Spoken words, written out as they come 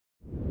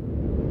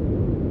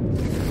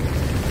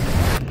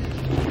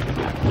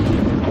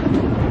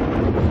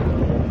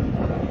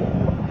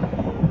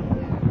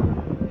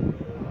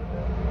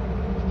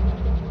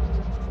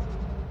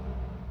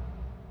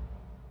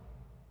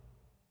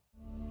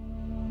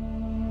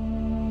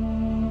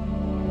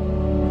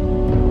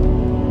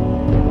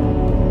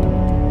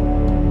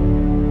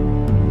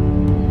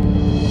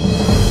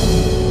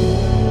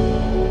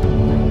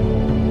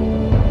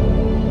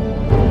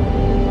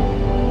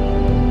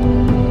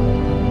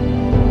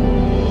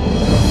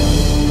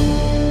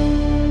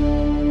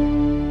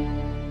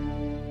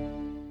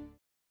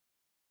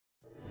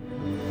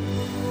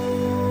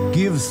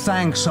Give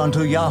thanks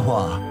unto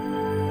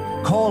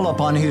Yahweh. Call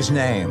upon his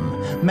name.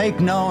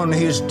 Make known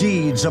his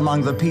deeds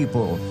among the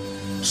people.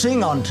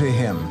 Sing unto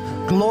him.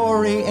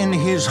 Glory in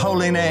his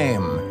holy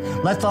name.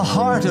 Let the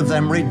heart of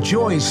them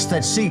rejoice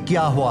that seek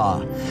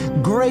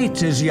Yahweh.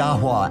 Great is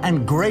Yahweh,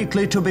 and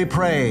greatly to be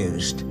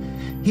praised.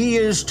 He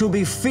is to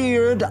be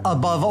feared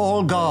above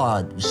all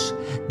gods.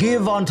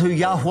 Give unto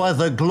Yahweh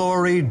the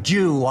glory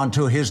due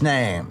unto his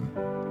name.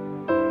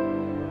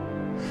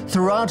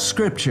 Throughout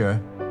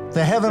Scripture,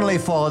 the Heavenly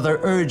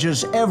Father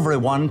urges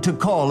everyone to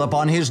call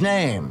upon his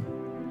name.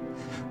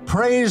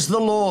 Praise the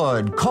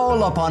Lord,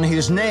 call upon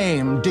his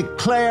name,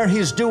 declare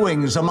his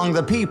doings among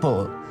the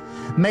people.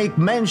 Make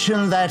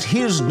mention that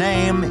his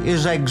name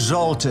is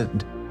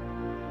exalted.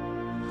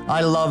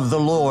 I love the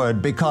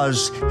Lord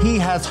because he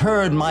hath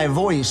heard my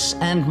voice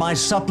and my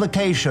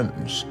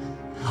supplications.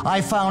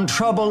 I found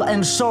trouble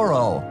and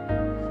sorrow.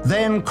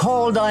 Then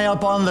called I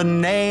upon the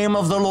name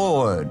of the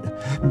Lord.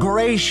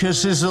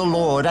 Gracious is the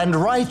Lord and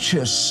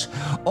righteous.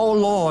 O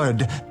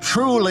Lord,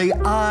 truly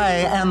I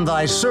am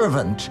thy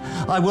servant.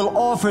 I will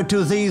offer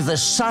to thee the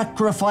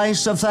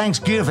sacrifice of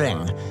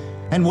thanksgiving,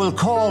 and will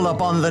call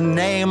upon the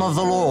name of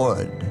the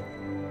Lord.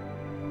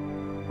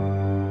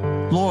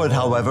 Lord,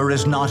 however,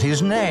 is not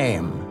his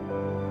name.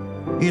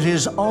 It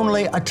is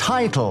only a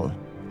title,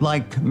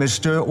 like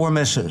Mr. or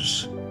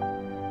Mrs.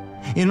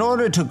 In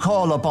order to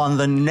call upon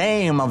the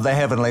name of the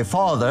Heavenly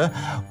Father,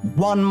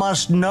 one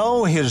must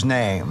know his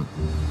name.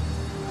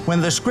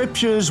 When the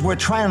Scriptures were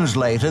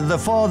translated, the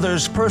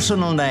Father's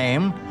personal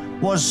name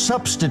was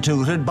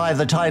substituted by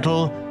the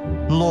title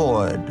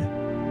Lord.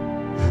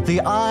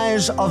 The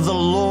eyes of the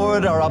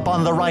Lord are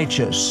upon the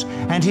righteous,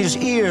 and his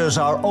ears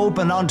are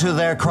open unto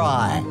their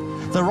cry.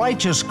 The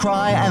righteous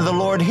cry, and the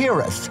Lord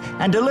heareth,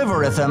 and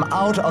delivereth them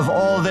out of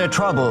all their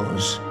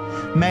troubles.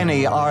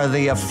 Many are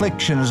the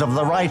afflictions of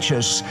the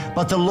righteous,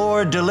 but the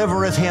Lord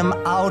delivereth him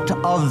out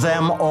of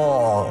them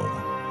all.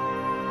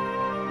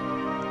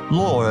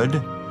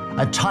 Lord,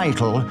 a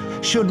title,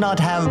 should not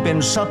have been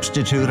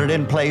substituted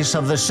in place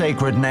of the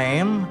sacred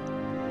name.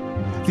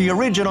 The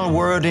original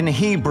word in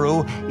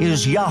Hebrew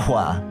is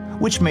Yahweh,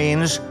 which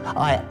means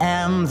I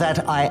am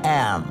that I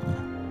am.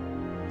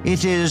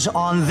 It is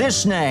on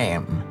this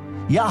name,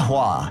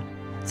 Yahweh,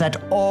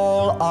 that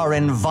all are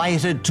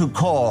invited to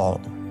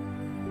call.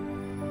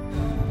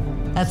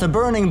 At the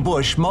burning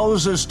bush,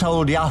 Moses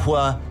told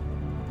Yahweh,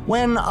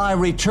 "When I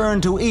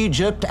return to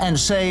Egypt and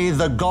say,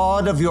 'The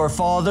God of your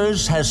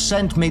fathers has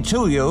sent me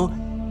to you,'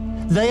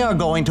 they are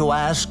going to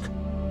ask,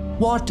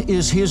 'What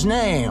is his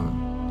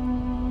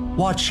name?'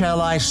 What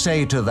shall I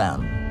say to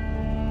them?"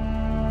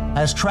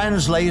 As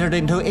translated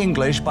into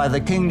English by the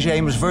King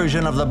James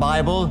Version of the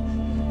Bible,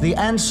 the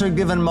answer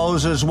given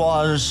Moses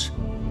was,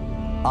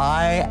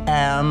 "I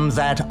am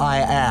that I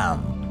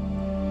am.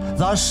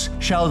 Thus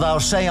shalt thou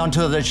say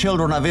unto the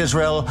children of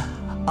Israel,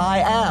 I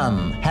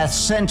am hath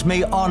sent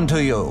me unto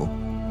you."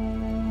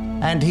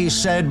 And he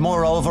said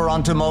moreover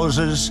unto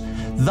Moses,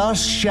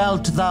 "Thus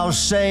shalt thou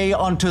say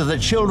unto the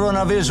children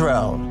of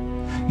Israel,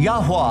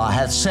 Yahweh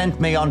hath sent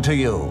me unto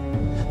you.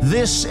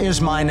 This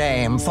is my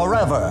name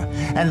forever,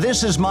 and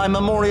this is my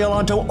memorial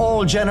unto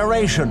all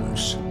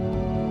generations."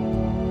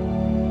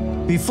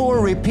 Before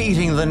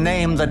repeating the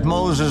name that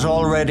Moses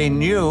already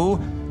knew,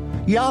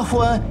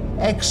 Yahweh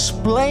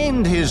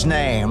explained his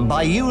name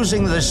by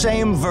using the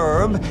same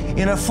verb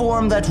in a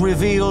form that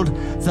revealed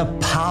the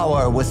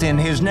power within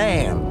his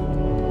name.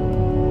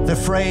 The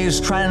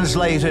phrase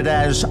translated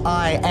as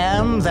 "I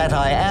am that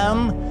I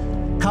am"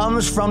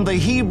 comes from the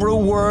Hebrew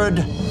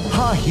word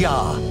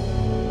Hayah.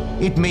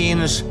 It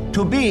means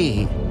to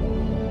be.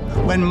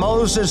 When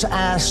Moses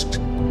asked,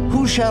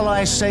 "Who shall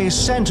I say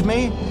sent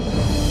me?"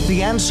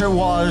 the answer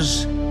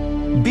was,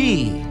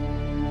 "Be.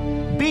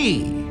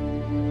 Be."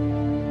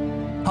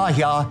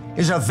 Hayah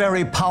is a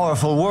very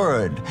powerful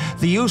word.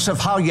 The use of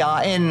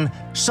Hayah in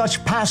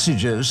such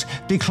passages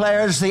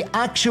declares the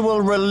actual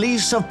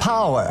release of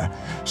power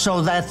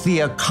so that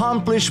the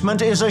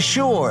accomplishment is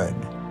assured.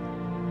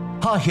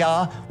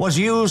 Hayah was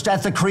used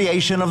at the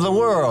creation of the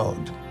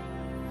world.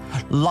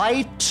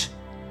 Light,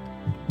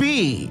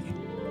 be.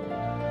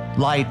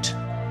 Light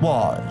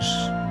was.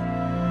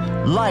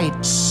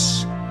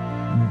 Lights,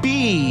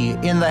 be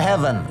in the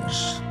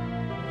heavens.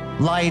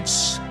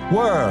 Lights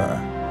were.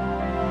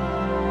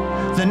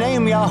 The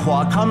name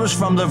Yahweh comes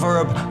from the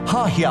verb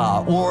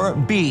hayah, or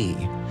be,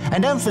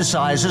 and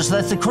emphasizes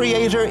that the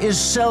Creator is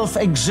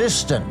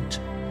self-existent.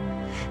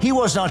 He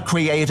was not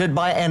created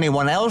by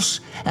anyone else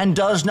and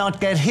does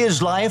not get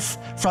his life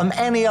from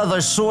any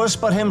other source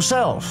but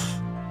himself.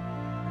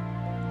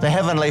 The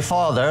Heavenly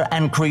Father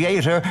and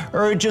Creator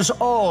urges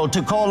all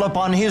to call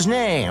upon his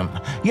name,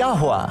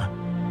 Yahweh.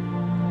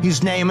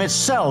 His name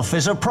itself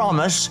is a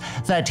promise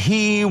that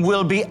he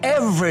will be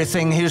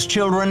everything his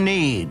children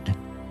need.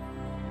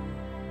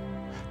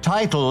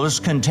 Titles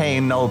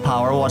contain no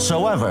power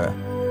whatsoever.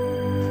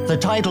 The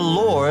title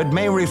Lord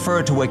may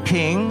refer to a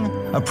king,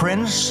 a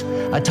prince,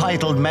 a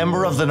titled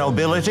member of the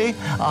nobility,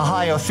 a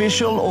high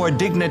official or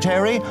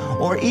dignitary,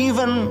 or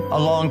even, a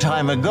long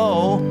time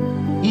ago,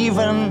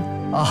 even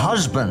a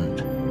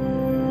husband.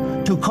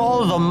 To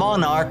call the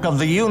monarch of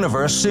the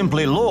universe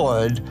simply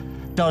Lord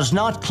does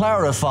not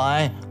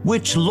clarify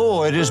which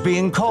Lord is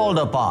being called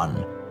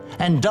upon,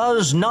 and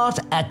does not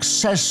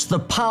access the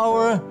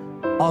power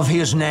of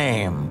his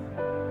name.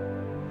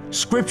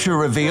 Scripture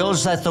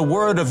reveals that the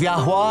word of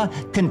Yahweh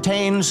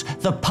contains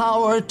the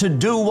power to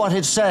do what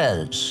it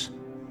says.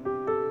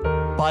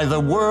 By the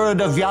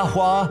word of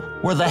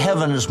Yahweh were the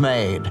heavens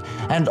made,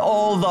 and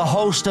all the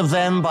host of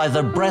them by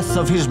the breath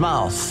of his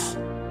mouth.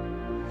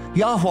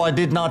 Yahweh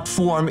did not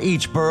form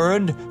each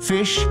bird,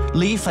 fish,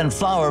 leaf, and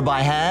flower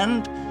by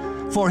hand,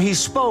 for he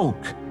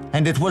spoke,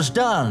 and it was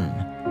done.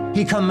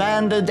 He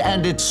commanded,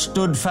 and it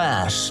stood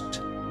fast.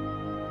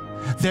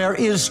 There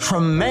is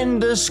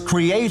tremendous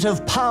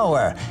creative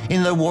power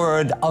in the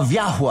word of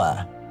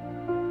Yahweh.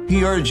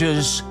 He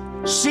urges,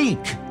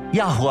 "Seek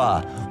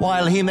Yahweh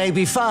while he may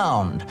be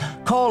found.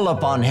 Call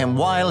upon him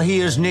while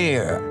he is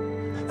near.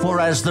 For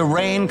as the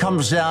rain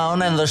comes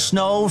down and the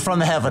snow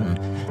from heaven,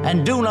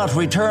 and do not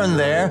return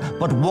there,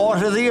 but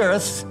water the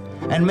earth,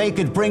 and make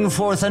it bring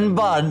forth and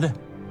bud,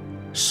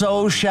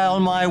 so shall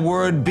my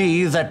word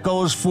be that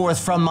goes forth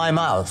from my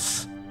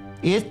mouth.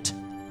 It,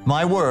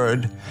 my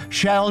word,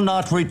 shall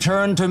not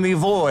return to me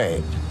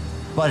void,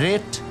 but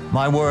it,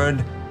 my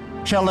word,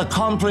 shall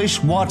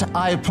accomplish what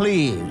I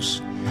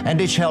please,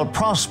 and it shall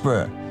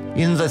prosper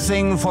in the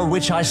thing for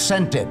which I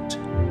sent it."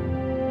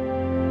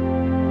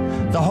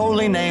 The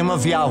holy name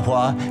of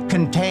Yahweh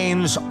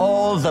contains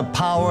all the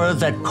power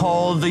that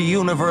called the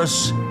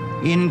universe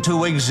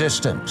into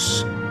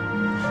existence.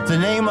 The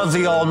name of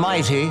the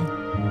Almighty,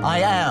 I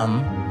Am,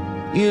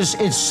 is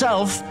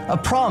itself a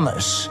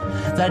promise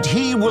that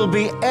he will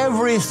be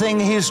everything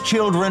his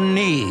children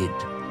need.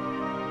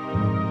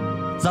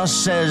 Thus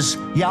says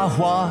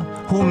Yahweh,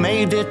 who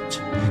made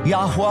it,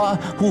 Yahweh,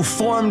 who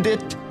formed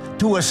it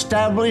to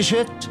establish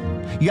it.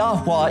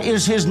 Yahweh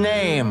is his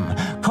name.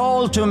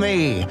 Call to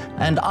me,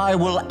 and I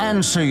will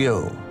answer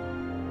you.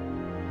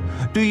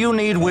 Do you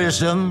need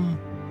wisdom?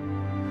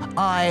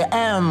 I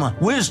am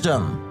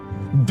wisdom.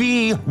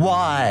 Be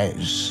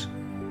wise.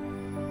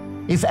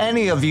 If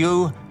any of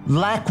you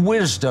lack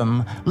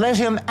wisdom, let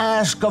him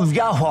ask of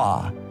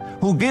Yahweh,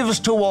 who gives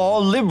to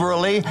all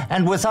liberally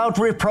and without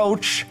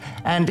reproach,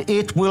 and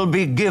it will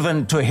be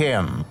given to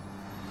him.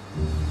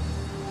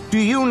 Do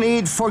you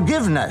need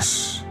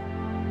forgiveness?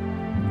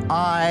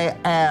 I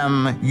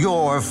am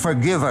your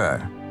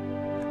forgiver.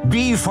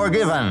 Be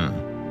forgiven.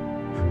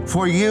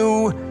 For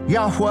you,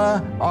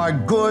 Yahweh, are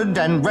good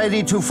and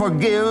ready to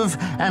forgive,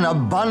 and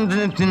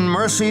abundant in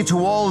mercy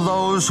to all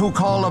those who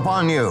call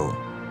upon you.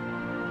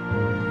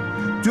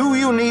 Do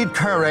you need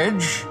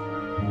courage?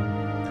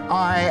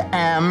 I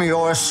am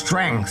your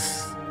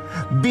strength.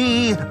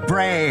 Be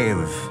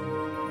brave.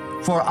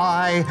 For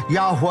I,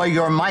 Yahweh,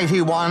 your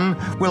mighty one,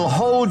 will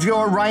hold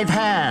your right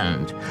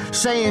hand,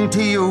 saying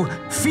to you,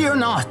 "Fear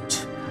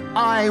not,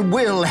 I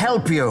will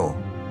help you."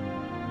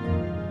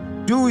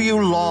 Do you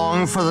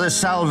long for the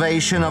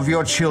salvation of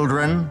your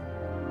children?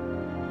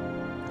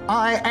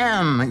 I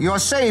am your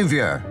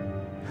Savior.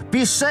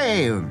 Be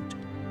saved.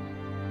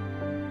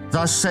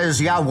 Thus says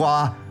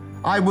Yahweh,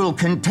 I will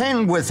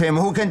contend with him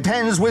who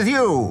contends with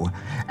you,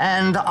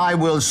 and I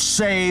will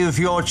save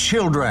your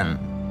children.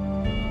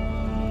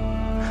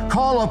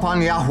 Call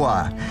upon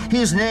Yahweh.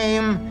 His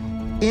name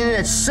in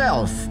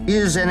itself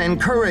is an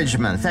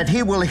encouragement that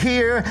he will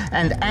hear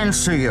and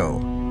answer you.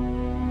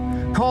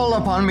 Call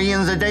upon me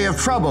in the day of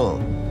trouble.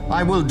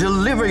 I will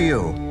deliver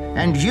you,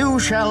 and you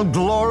shall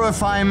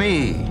glorify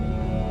me.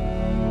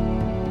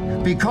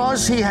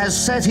 Because he has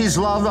set his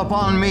love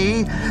upon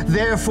me,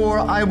 therefore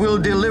I will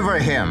deliver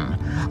him.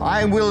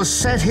 I will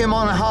set him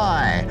on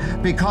high,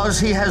 because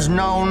he has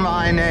known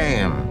my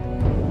name.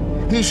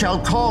 He shall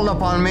call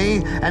upon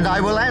me, and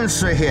I will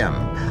answer him.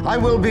 I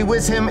will be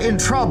with him in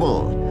trouble.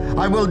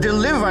 I will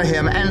deliver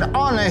him and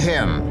honor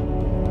him.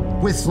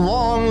 With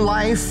long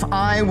life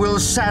I will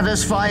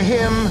satisfy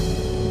him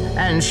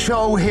and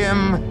show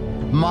him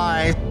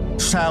my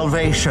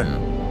salvation.